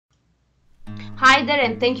Hi there,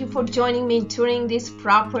 and thank you for joining me in touring this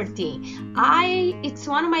property. It's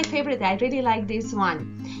one of my favorite. I really like this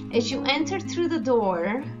one. As you enter through the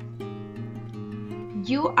door,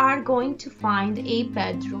 you are going to find a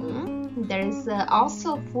bedroom. There is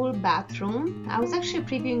also a full bathroom. I was actually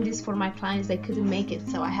previewing this for my clients. They couldn't make it,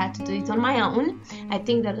 so I had to do it on my own. I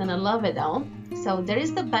think they're gonna love it though. So there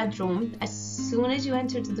is the bedroom as soon as you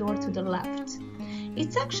enter the door to the left.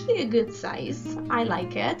 It's actually a good size. I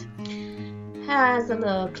like it. Has a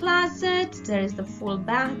little closet. There is the full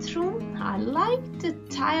bathroom. I like the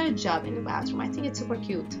tile job in the bathroom. I think it's super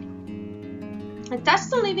cute. A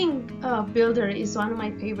TOUCHSTONE living builder is one of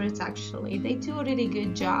my favorites actually. They do a really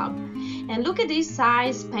good job. And look at this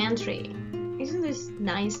size pantry. Isn't this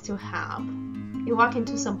nice to have? You walk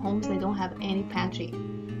into some homes, they don't have any pantry.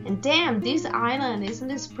 And damn, this island, isn't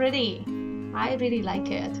this pretty? I really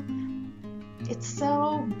like it. It's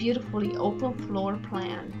so beautifully open floor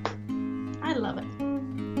plan. I love it.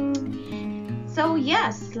 So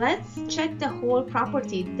yes, let's check the whole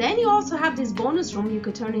property. Then you also have this bonus room you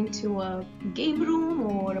could turn into a game room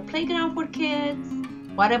or a playground for kids,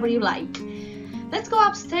 whatever you like. Let's go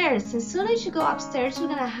upstairs. As soon as you go upstairs, you're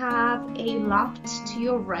gonna have a loft to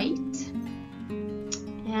your right.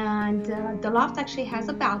 And the loft actually has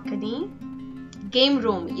a balcony. Game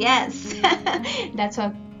room, yes. That's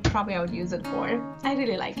what probably I would use it for. I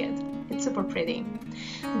really like it. It's super pretty.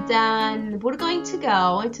 Then we're going to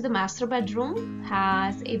go into the master bedroom.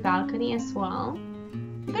 Has a balcony as well.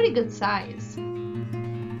 Very good size. They're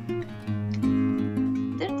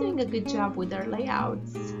doing a good job with their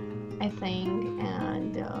layouts, I think,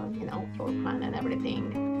 and you know, floor plan and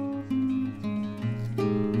everything.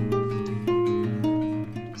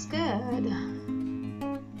 Looks good.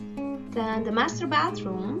 Then the master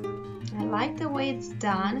bathroom, I like the way it's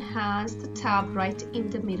done. Has the tub right in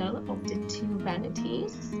the middle of the two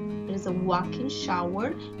vanities. There is a walk-in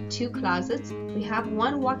shower, two closets. We have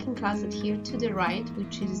one walk-in closet here to the right,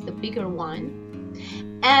 which is the bigger one.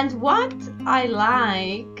 And what I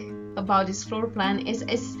like about this floor plan is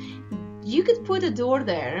you could put a door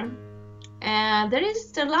there, and there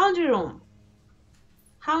is the laundry room.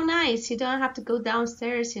 How nice! You don't have to go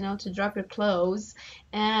downstairs, you know, to drop your clothes.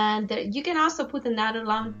 And you can also put another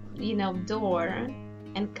door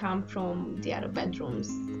and come from the other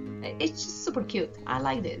bedrooms. It's just super cute. I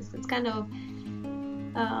like this. It's kind of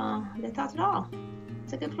they thought it all.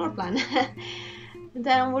 It's a good floor plan.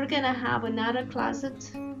 Then we're gonna have another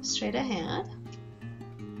closet straight ahead.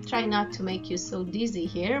 Try not to make you so dizzy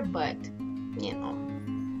here, but you know,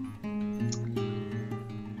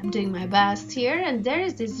 I'm doing my best here. And there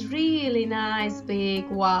is this really nice big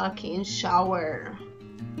walk-in shower.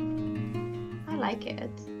 I like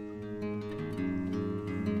it.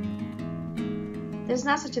 There's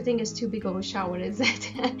not such a thing as too big of a shower, is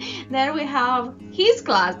it? There we have his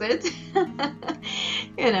closet.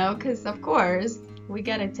 You know, because of course we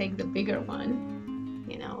gotta take the bigger one.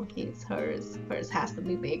 You know, hers has to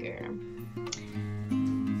be bigger.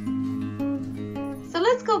 So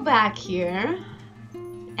let's go back here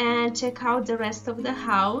and check out the rest of the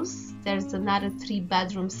house. There's another 3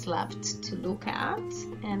 bedrooms left to look at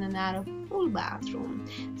and another full bathroom.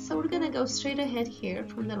 So we're gonna go straight ahead here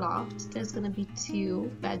from the loft. There's gonna be 2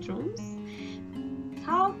 bedrooms.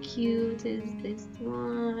 How cute is this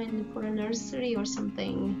one for a nursery or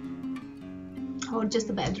something? Or just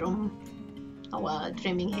a bedroom? Oh well,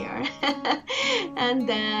 dreaming here. And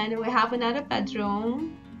then we have another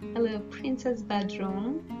bedroom, a little princess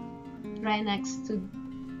bedroom right next to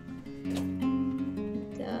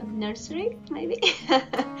the nursery, maybe.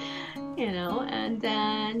 You know, and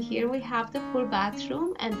then here we have the full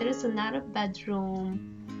bathroom, and there's another bedroom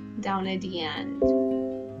down at the end.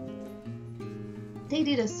 They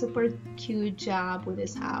did a super cute job with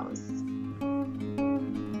this house,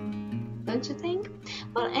 don't you think?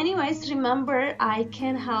 Well, anyways, remember, I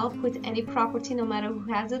can help with any property no matter who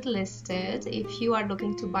has it listed. If you are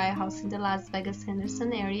looking to buy a house in the Las Vegas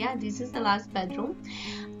Henderson area, this is the last bedroom.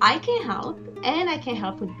 I can help, and I can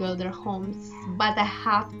help with builder homes, but I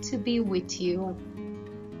have to be with you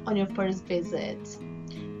on your first visit.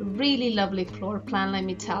 Really lovely floor plan, let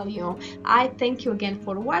me tell you. I thank you again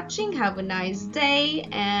for watching. Have a nice day,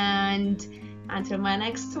 and until my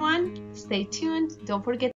next one, stay tuned. Don't forget